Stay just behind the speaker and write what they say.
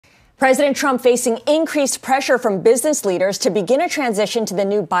President Trump facing increased pressure from business leaders to begin a transition to the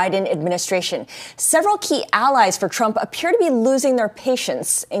new Biden administration. Several key allies for Trump appear to be losing their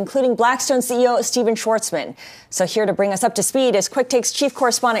patience, including Blackstone CEO Stephen Schwarzman. So here to bring us up to speed is Quick Take's chief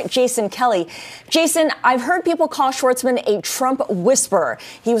correspondent Jason Kelly. Jason, I've heard people call Schwarzman a Trump whisperer.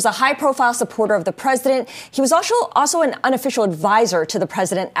 He was a high-profile supporter of the president. He was also an unofficial advisor to the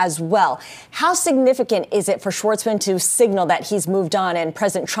president as well. How significant is it for Schwarzman to signal that he's moved on and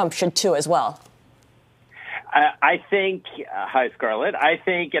President Trump should too as well? I think, hi, Scarlett, I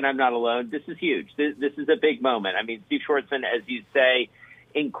think, and I'm not alone, this is huge. This is a big moment. I mean, Steve Schwarzman, as you say,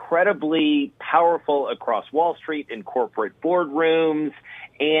 incredibly powerful across Wall Street in corporate boardrooms,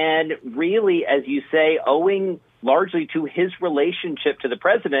 and really, as you say, owing largely to his relationship to the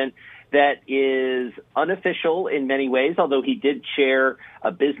president that is unofficial in many ways, although he did chair a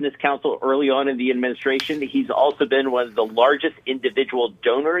business council early on in the administration. He's also been one of the largest individual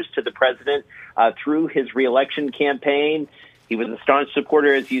donors to the president through his reelection campaign. He was a staunch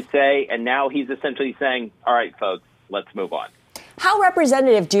supporter, as you say, and now he's essentially saying, all right, folks, let's move on. How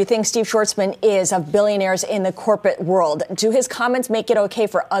representative do you think Steve Schwarzman is of billionaires in the corporate world? Do his comments make it okay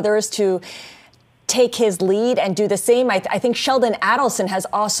for others to take his lead and do the same? I think Sheldon Adelson has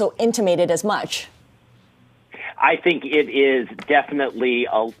also intimated as much. I think it is definitely,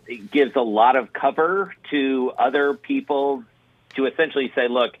 it gives a lot of cover to other people to essentially say,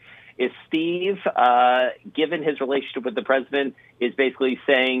 look, is Steve, given his relationship with the president, is basically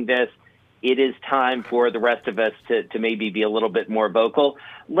saying this, it is time for the rest of us to maybe be a little bit more vocal.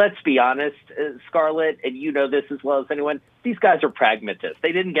 Let's be honest, Scarlett, and you know this as well as anyone, these guys are pragmatists.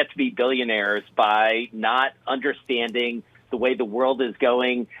 They didn't get to be billionaires by not understanding the way the world is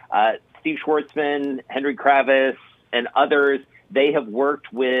going. Steve Schwarzman, Henry Kravis, and others, they have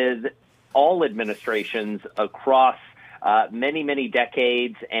worked with all administrations across many, many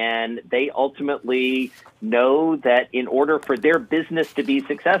decades, and they ultimately know that in order for their business to be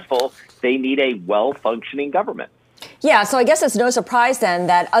successful, they need a well-functioning government. Yeah, so I guess it's no surprise then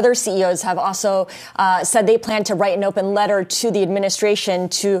that other CEOs have also said they plan to write an open letter to the administration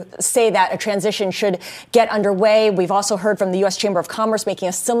to say that a transition should get underway. We've also heard from the U.S. Chamber of Commerce making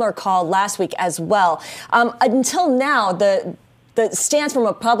a similar call last week as well. Until now, the stance from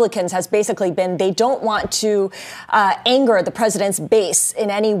Republicans has basically been they don't want to anger the president's base in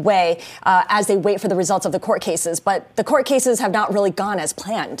any way as they wait for the results of the court cases. But the court cases have not really gone as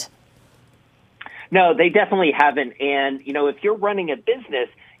planned. No, they definitely haven't. And, you know, if you're running a business,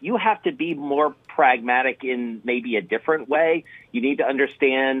 you have to be more pragmatic in maybe a different way. You need to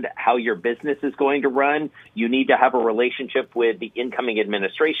understand how your business is going to run. You need to have a relationship with the incoming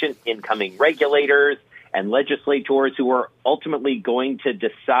administration, incoming regulators, and legislators who are ultimately going to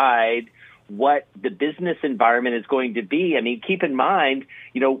decide what the business environment is going to be. I mean, keep in mind,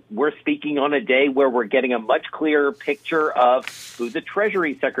 you know, we're speaking on a day where we're getting a much clearer picture of who the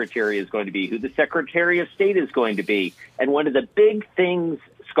Treasury Secretary is going to be, who the Secretary of State is going to be. And one of the big things,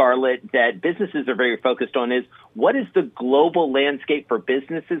 Scarlett, that businesses are very focused on is what is the global landscape for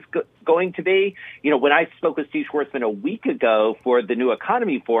businesses going to be? You know, when I spoke with Steve Schwarzman a week ago for the New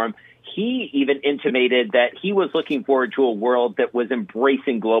Economy Forum, he even intimated that he was looking forward to a world that was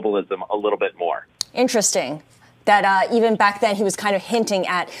embracing globalism a little bit more. Interesting. That even back then he was kind of hinting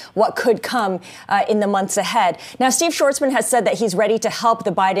at what could come in the months ahead. Now, Steve Schwarzman has said that he's ready to help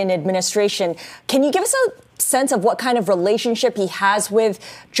the Biden administration. Can you give us a sense of what kind of relationship he has with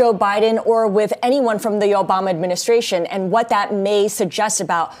Joe Biden or with anyone from the Obama administration and what that may suggest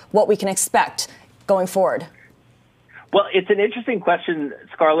about what we can expect going forward? Well, it's an interesting question,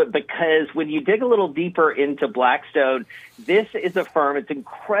 Scarlett, because when you dig a little deeper into Blackstone, this is a firm. It's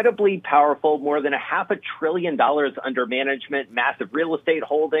incredibly powerful, more than $500 billion under management, massive real estate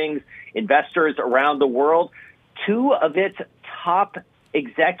holdings, investors around the world. Two of its top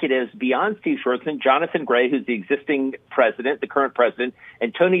executives beyond Steve Schwarzman, Jonathan Gray, who's the existing president, the current president,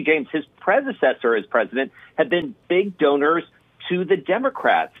 and Tony James, his predecessor as president, have been big donors to the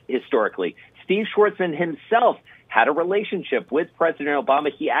Democrats historically. Steve Schwarzman himself had a relationship with President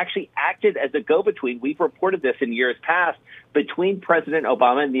Obama. He actually acted as a go-between. We've reported this in years past between President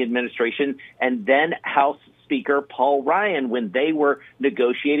Obama and the administration and then House Speaker Paul Ryan when they were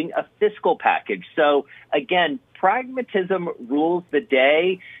negotiating a fiscal package. So, again, pragmatism rules the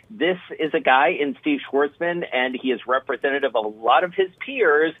day. This is a guy in Steve Schwarzman, and he is representative of a lot of his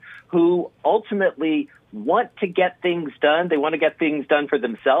peers who ultimately want to get things done. They want to get things done for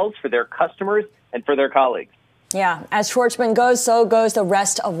themselves, for their customers, and for their colleagues. Yeah, as Schwarzman goes, so goes the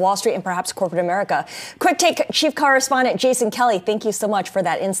rest of Wall Street and perhaps corporate America. Quick Take chief correspondent Jason Kelly, thank you so much for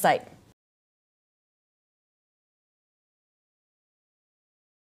that insight.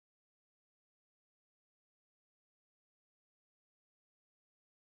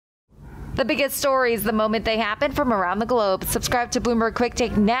 The biggest stories the moment they happen from around the globe. Subscribe to Bloomberg Quick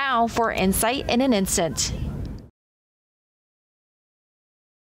Take now for insight in an instant.